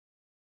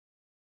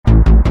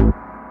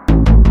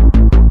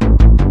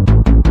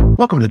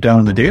Welcome to Down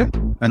in the Data,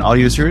 an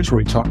audio series where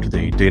we talk to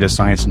the data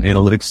science and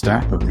analytics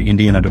staff of the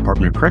Indiana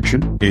Department of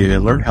Correction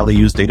and learn how they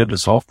use data to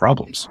solve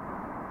problems.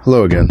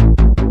 Hello again.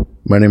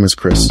 My name is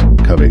Chris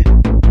Covey,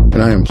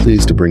 and I am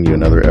pleased to bring you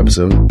another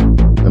episode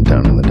of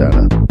Down in the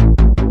Data.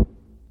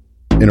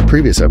 In a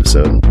previous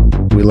episode,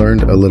 we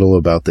learned a little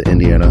about the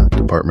Indiana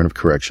Department of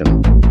Correction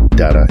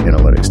data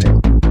analytics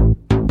team.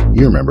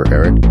 You remember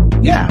Eric?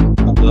 Yeah.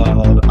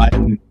 I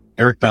am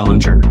Eric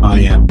Ballinger.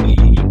 I am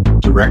the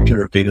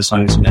Director of Data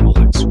Science and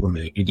Analytics for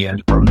the Indiana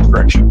Department of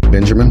Correction.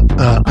 Benjamin?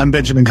 I'm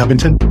Benjamin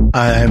Covington.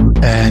 I'm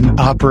an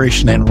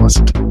operation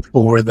analyst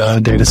for the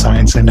Data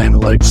Science and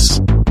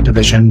Analytics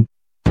Division.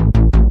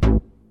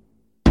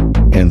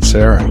 And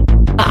Sarah?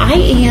 I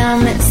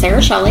am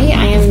Sarah Shelley.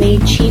 I am the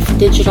Chief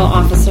Digital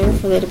Officer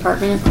for the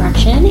Department of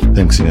Correction.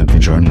 Thanks again for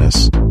joining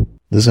us.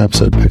 This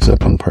episode picks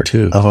up on part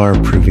 2 of our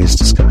previous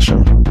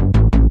discussion.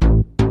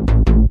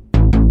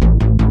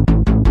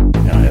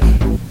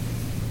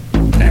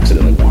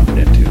 Accidentally wandered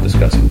into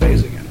discussing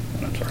Bayes again.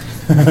 I'm sorry.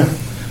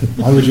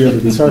 Why would you ever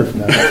be sorry for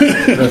that?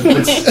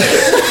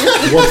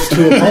 What's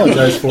to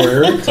apologize for,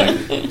 Eric?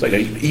 It's like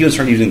he was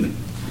starting using the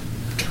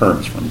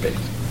terms from Bayes.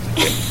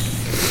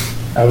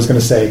 I was going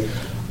to say,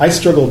 I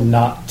struggled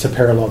not to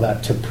parallel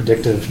that to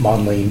predictive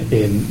modeling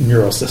in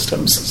neural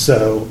systems,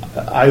 so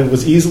I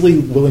was easily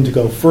willing to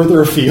go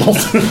further afield.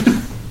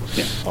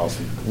 Yeah.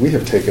 Awesome. We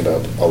have taken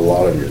up a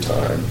lot of your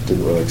time.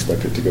 Didn't really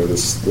expect it to go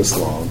this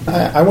long.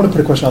 I want to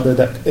put a question out there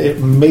that it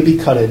may be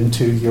cut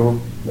into your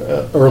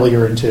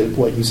earlier into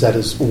what you said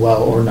as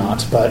well or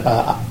not, but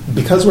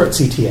because we're at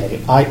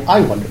CTA,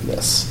 I wonder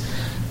this.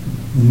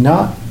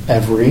 Not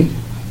every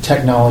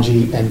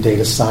technology and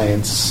data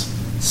science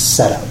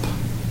setup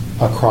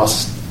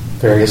across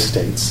various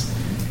states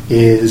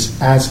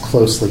is as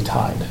closely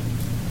tied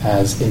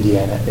as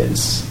Indiana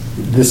is.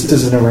 This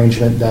is an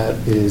arrangement that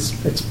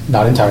it's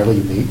not entirely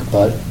unique,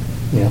 but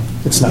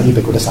it's not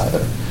ubiquitous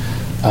either.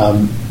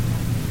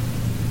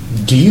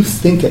 Do you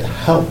think it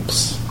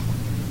helps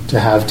to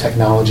have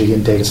technology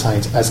and data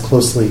science as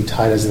closely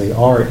tied as they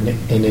are in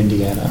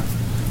Indiana?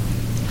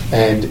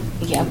 And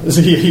Yeah.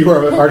 you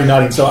are already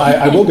nodding, so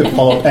I will give a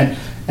follow-up.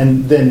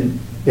 And then,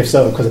 if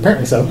so, because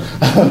apparently so,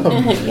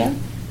 Yeah.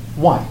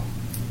 why?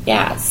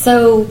 Yeah,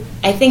 so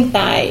I think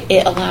that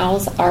it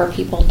allows our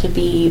people to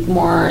be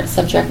more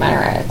subject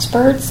matter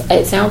experts.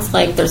 It sounds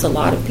like there's a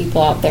lot of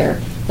people out there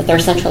that they're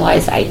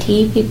centralized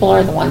IT people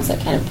are the ones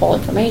that kind of pull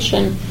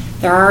information.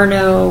 There are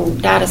no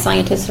data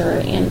scientists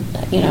or,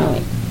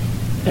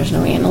 there's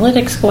no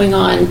analytics going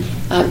on.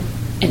 And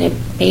it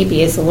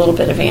maybe is a little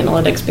bit of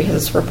analytics because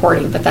it's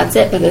reporting, but that's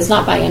it. But it's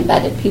not by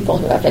embedded people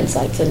who have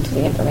insights into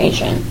the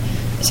information.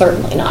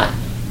 Certainly not.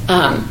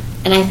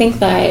 And I think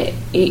that,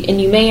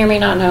 and you may or may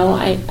not know,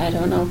 I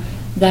don't know,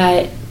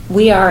 that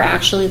we are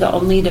actually the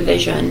only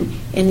division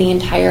in the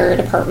entire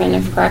Department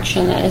of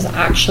Correction that is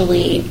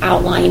actually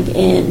outlined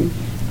in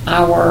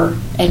our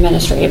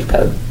administrative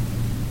code.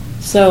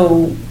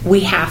 So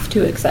we have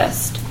to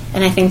exist.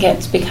 And I think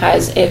it's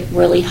because it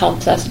really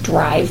helps us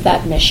drive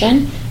that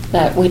mission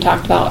that we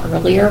talked about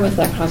earlier with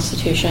the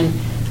Constitution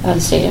of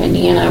the State of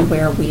Indiana,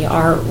 where we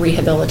are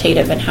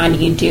rehabilitative. And how do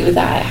you do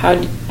that?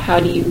 How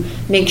do you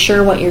make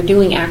sure what you're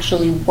doing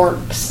actually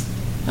works?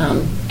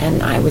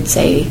 And I would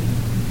say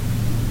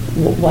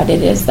what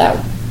it is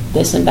that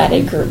this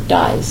embedded group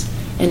does.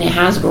 And it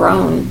has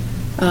grown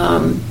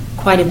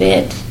quite a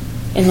bit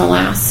in the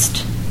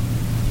last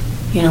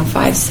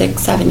 5,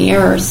 6, 7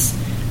 years.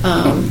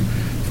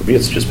 For me,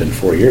 it's just been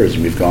 4 years,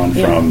 and we've gone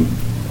from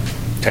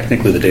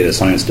technically the data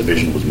science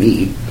division was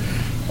me.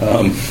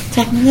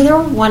 Technically, there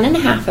were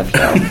 1.5 of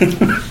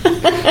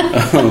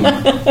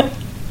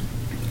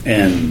you.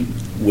 And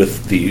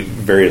with the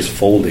various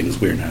foldings,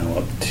 we're now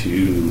up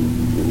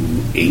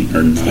to 8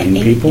 or 9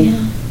 people,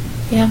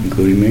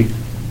 including me.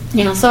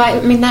 Yeah, so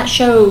that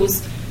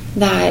shows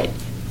that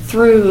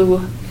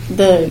through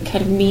the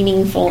kind of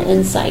meaningful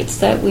insights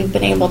that we've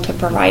been able to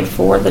provide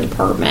for the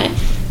department,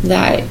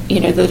 that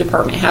the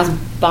department has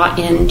bought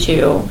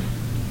into,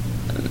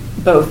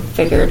 both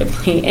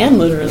figuratively and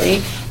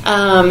literally,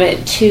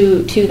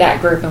 to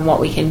that group and what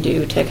we can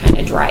do to kind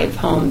of drive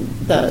home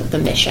the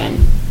mission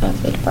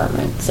of the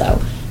department. So,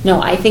 no,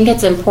 I think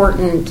it's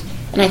important,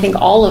 and I think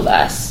all of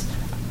us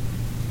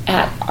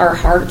at our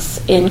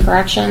hearts in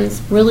corrections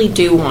really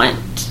do want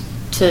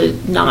to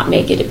not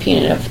make it a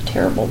punitive,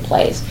 terrible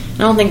place. I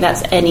don't think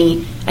that's I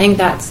think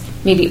that's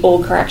maybe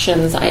old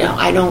corrections.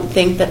 I don't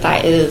think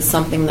that is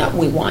something that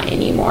we want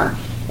anymore.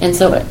 And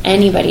so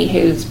anybody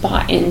who's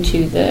bought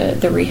into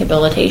the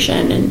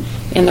rehabilitation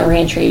and the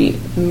reentry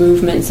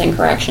movements and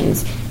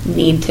corrections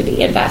need to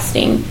be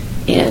investing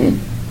in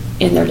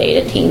their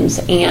data teams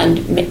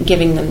and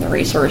giving them the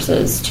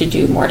resources to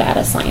do more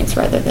data science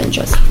rather than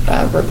just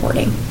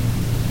reporting.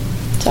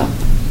 So,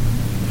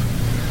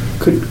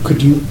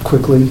 Could you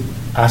quickly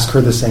ask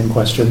her the same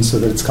question so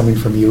that it's coming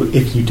from you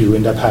if you do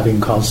end up having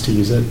cause to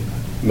use it?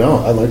 No,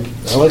 I like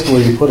the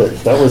way you put it.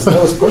 That was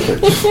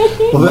perfect.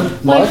 Well,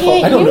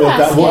 I don't know if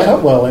that will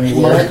cut well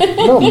anymore.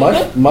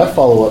 My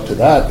follow up to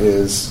that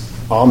is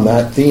on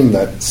that theme.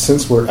 That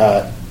since we're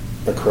at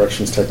a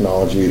corrections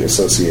technology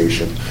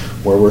association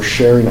where we're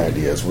sharing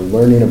ideas, we're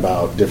learning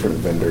about different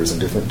vendors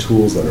and different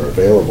tools that are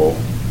available.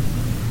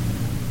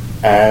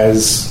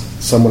 As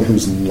someone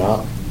who's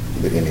not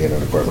the Indiana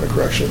Department of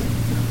Correction,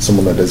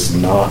 someone that does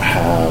not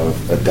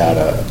have a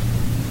data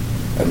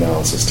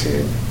analysis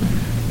team,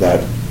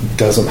 that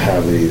doesn't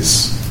have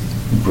these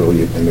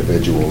brilliant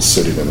individuals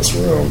sitting in this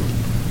room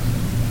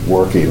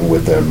working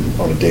with them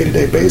on a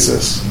day-to-day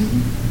basis,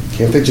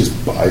 can't they just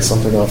buy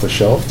something off the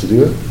shelf to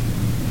do it?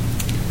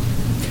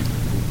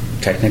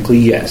 Technically,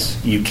 yes.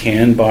 You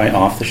can buy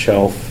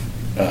off-the-shelf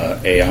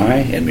AI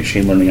and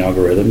machine learning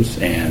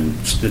algorithms, and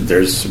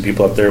there's some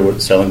people out there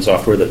selling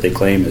software that they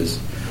claim is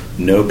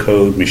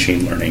no-code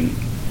machine learning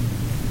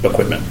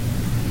equipment.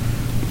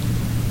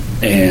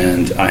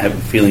 And I have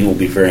a feeling it will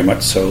be very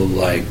much so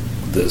like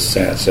the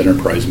SAS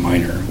Enterprise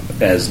Miner.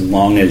 As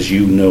long as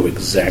you know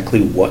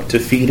exactly what to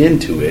feed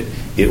into it,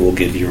 it will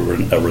give you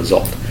a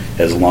result.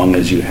 As long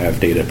as you have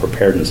data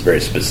prepared in this very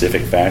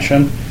specific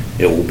fashion,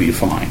 it will be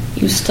fine.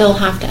 You still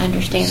have to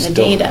understand the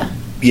data.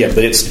 Yeah,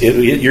 but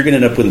you're going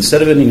to end up with,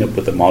 instead of ending up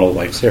with a model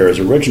like Sarah's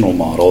original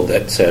model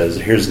that says,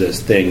 here's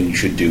this thing, you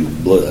should do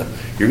blah,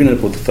 you're going to end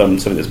up with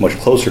something that's much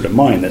closer to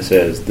mine that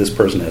says this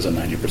person has a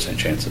 90%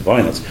 chance of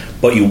violence,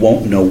 but you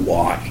won't know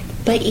why.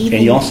 But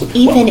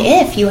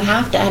if you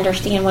have to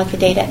understand what the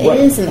data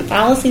is and the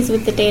fallacies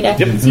with the data,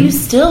 you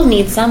still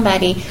need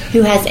somebody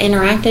who has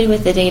interacted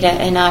with the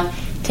data enough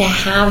to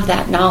have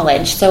that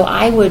knowledge. So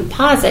I would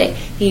posit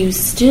you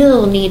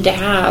still need to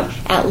have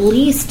at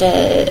least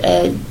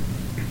a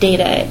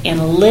data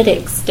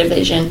analytics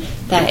division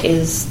that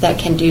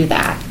can do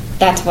that.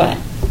 That's what.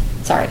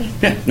 Sorry.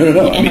 Yeah.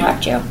 No.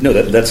 Interrupt you. No,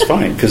 that's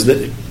fine because that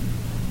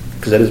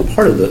is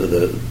part of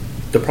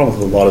the problem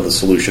with a lot of the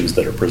solutions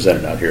that are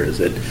presented out here is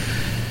that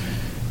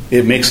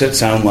it makes it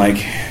sound like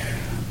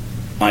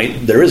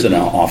there is an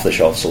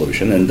off-the-shelf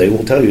solution, and they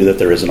will tell you that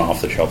there is an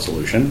off-the-shelf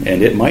solution,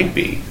 and it might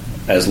be,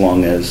 as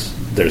long as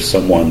there's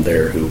someone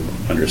there who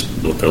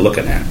understands what they're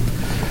looking at.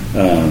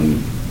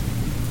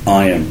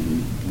 I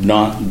am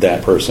not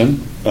that person.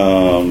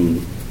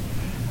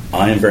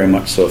 I am very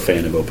much so a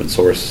fan of open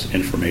source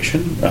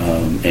information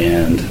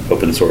and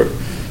open source.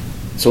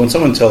 So when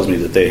someone tells me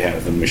that they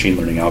have a machine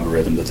learning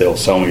algorithm that they'll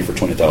sell me for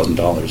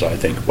 $20,000, I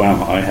think,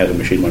 wow, I have a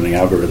machine learning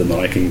algorithm that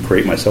I can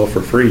create myself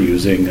for free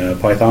using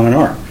Python and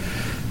R.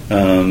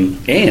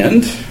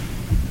 And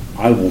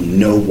I will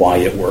know why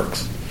it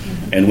works.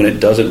 And when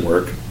it doesn't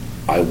work,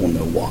 I will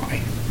know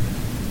why.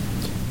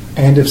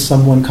 And if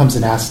someone comes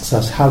and asks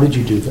us, how did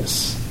you do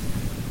this?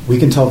 We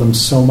can tell them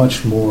so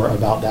much more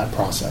about that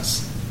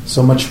process,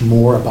 so much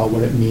more about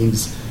what it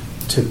means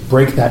to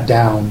break that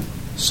down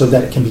so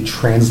that it can be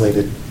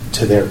translated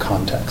to their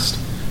context.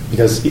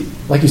 Because,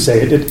 like you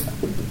say,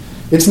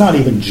 it's not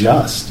even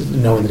just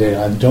knowing the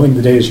data. Knowing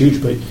the data is huge,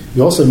 but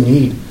you also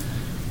need...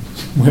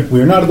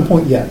 We're not at the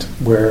point yet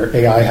where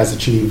AI has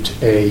achieved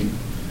a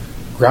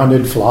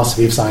grounded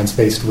philosophy of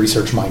science-based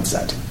research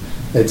mindset.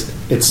 But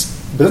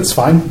it's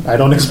fine. I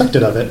don't expect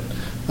it of it.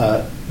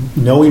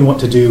 Knowing what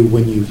to do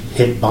when you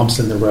hit bumps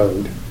in the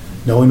road,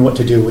 knowing what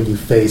to do when you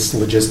face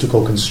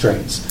logistical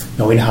constraints,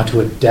 knowing how to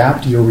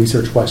adapt your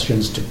research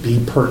questions to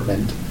be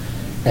pertinent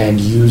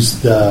and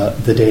use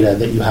the data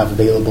that you have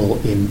available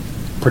in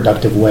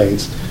productive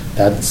ways.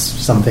 That's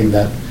something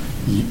that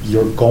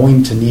you're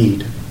going to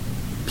need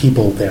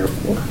people there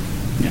for.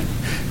 Yeah,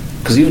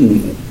 because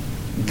even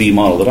the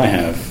model that I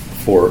have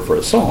for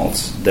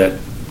assaults, that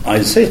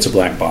I say it's a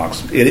black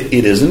box. It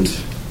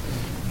isn't.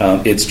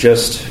 It's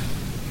just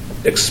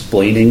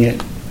explaining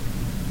it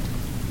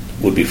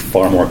would be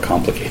far more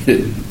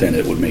complicated than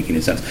it would make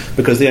any sense.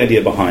 Because the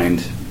idea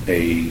behind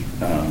a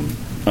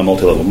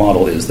multi-level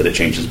model is that it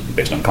changes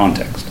based on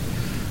context.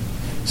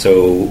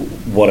 So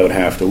what I would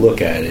have to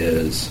look at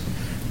is,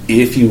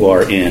 if you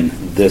are in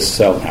this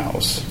cell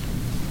house,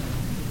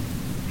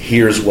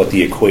 here's what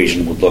the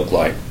equation would look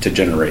like to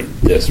generate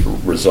this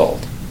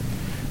result.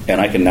 And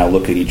I can now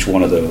look at each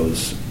of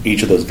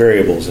those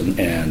variables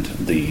and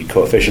the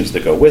coefficients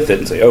that go with it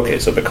and say, okay,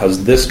 so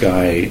because this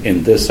guy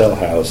in this cell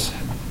house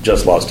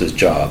just lost his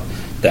job,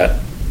 that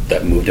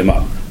moved him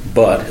up.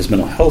 But his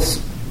mental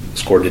health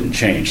score didn't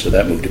change, so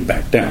that moved him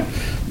back down.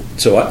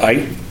 So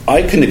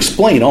I can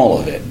explain all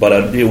of it,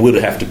 but it would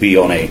have to be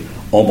on a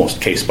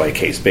almost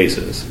case-by-case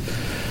basis,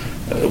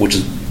 which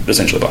is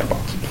essentially a black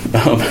box.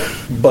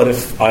 But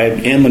if I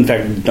am, in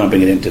fact,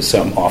 dumping it into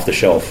some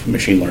off-the-shelf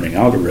machine learning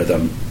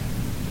algorithm,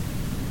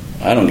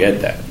 I don't get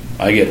that.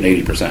 I get an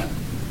 80%.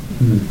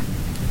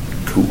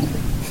 Cool.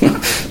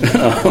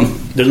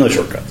 There's no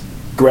shortcuts.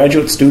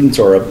 Graduate students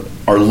are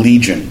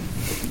legion,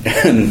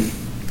 and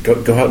go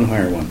out and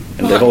hire one.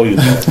 And they've all used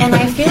that. And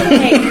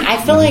I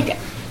feel like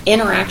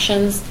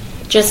interactions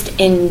just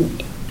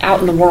out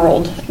in the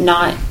world,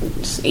 not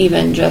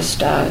even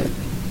just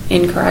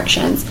in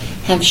corrections,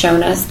 have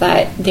shown us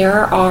that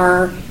there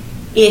are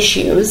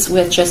issues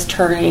with just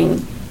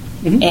turning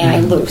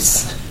AI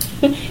loose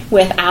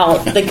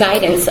without the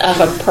guidance of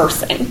a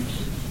person.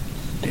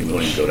 Didn't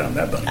really go down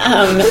that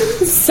bunny.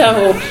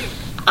 So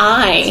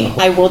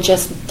I will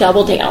just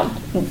double down.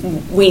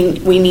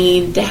 We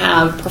need to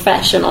have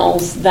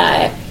professionals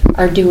that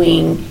are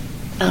doing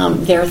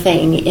their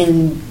thing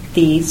in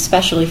the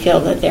specialty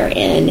field that they're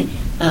in,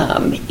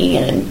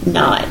 and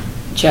not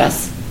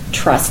just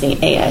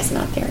trusting AI is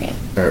not there yet.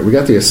 All right, we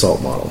got the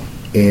assault model.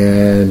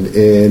 And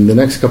in the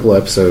next couple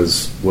of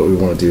episodes, what we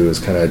want to do is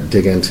kind of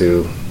dig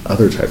into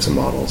other types of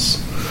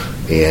models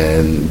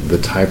and the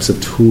types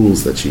of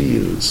tools that you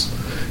use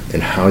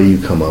and how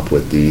you come up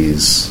with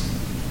these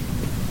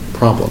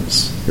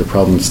problems, your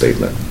problem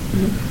statement.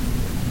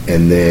 Mm-hmm.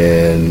 And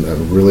then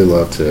I'd really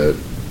love to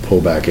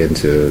pull back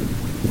into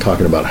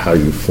talking about how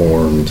you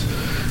formed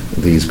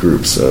these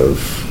groups of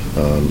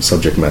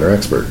subject matter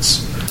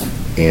experts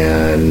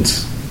and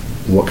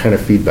what kind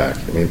of feedback.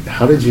 I mean,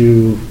 how did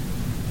you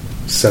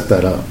set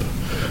that up?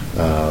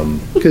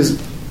 Because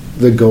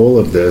the goal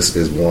of this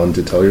is, one,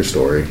 to tell your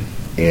story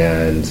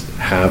and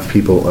have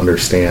people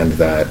understand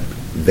that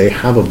they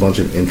have a bunch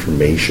of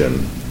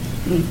information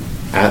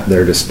at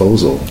their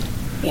disposal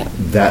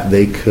that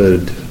they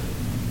could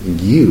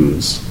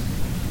use.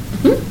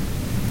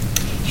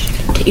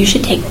 Mm-hmm. You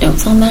should take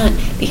notes on that,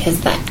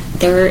 because that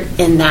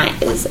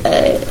is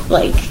a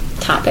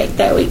topic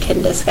that we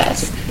can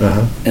discuss.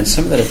 Uh-huh. And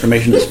some of that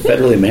information is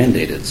federally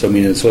mandated. So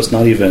it's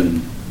not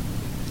even.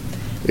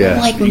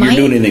 Yeah. You're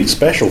doing anything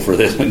special for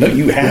this. No,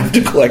 you have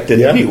to collect it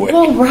anyway.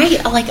 Well, right.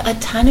 A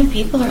ton of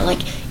people are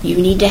you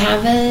need to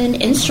have an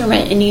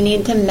instrument and you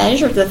need to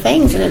measure the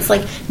things. And it's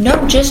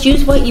no, just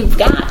use what you've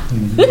got.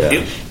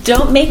 Yeah.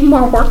 Don't make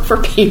more work for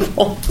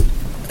people.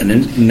 And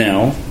then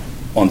now,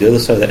 on the other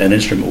side of that, an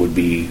instrument would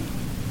be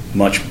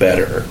much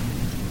better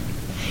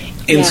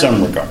in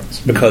some regards.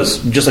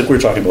 Because just like we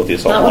were talking about the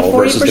assault model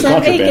versus the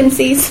contraband.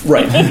 Vacancies.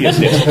 Right. Yes.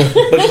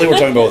 But just like we're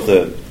talking about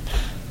the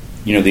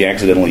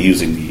accidentally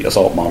using the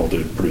assault model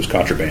to produce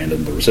contraband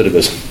and the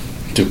recidivist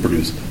to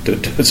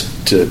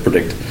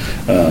predict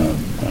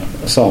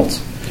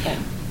assaults. Yeah.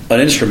 An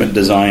instrument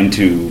designed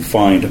to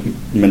find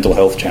mental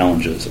health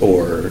challenges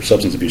or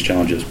substance abuse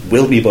challenges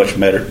will be much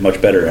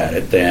better at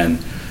it than,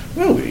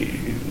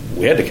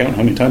 we had to count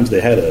how many times they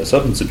had a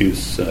substance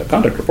abuse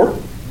conduct report.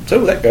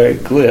 So that guy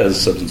clearly has a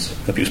substance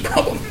abuse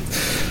problem.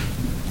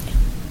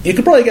 You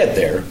could probably get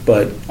there,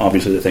 but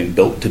obviously the thing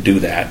built to do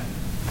that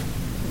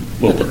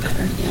will work.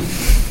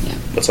 Yeah.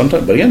 But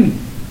again,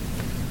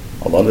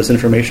 a lot of this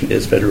information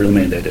is federally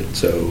mandated,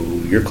 so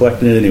you're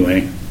collecting it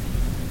anyway.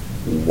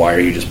 Why are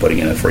you just putting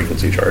in a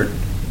frequency chart?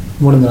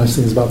 One of the nice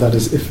things about that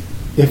is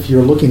if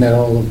you're looking at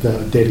all of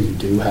the data you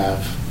do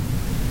have,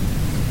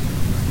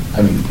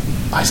 I mean,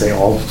 I say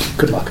all,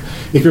 good luck.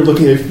 If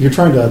you're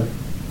trying to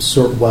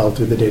sort well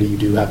through the data you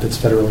do have that's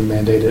federally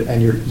mandated,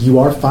 and you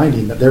are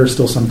finding that there are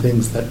still some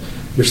things that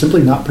you're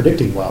simply not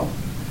predicting well,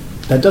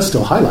 that does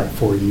still highlight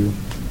for you,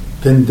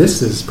 then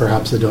this is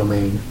perhaps a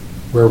domain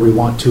where we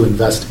want to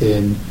invest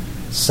in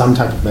some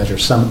type of measure,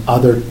 some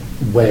other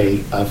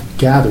way of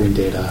gathering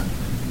data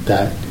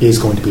that is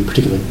going to be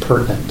particularly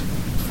pertinent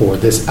for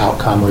this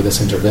outcome or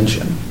this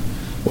intervention.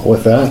 Well,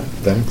 with that,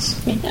 thanks.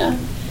 Yeah.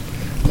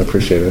 I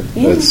appreciate it.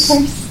 Yeah, of course.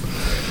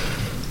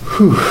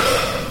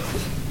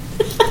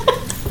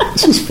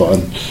 This was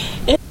fun.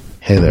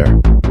 Hey there.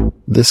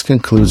 This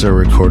concludes our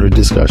recorded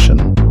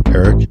discussion.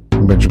 Eric,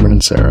 Benjamin,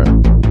 and Sarah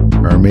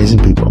are amazing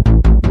people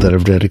that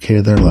have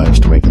dedicated their lives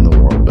to making the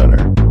world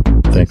better.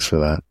 Thanks for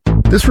that.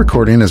 This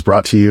recording is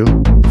brought to you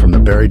from the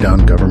Barry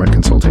Dunn Government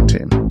Consulting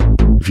Team.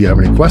 If you have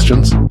any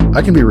questions,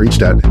 I can be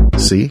reached at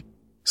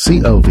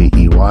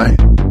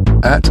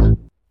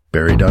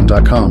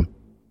covey@barrydunn.com.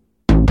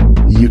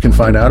 You can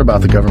find out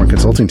about the Government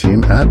Consulting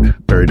Team at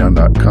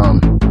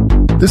barrydunn.com.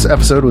 This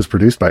episode was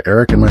produced by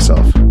Eric and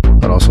myself.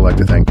 I'd also like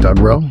to thank Doug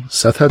Rowe,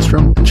 Seth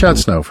Hedstrom, and Chad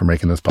Snow for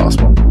making this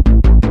possible.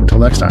 Until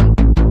next time.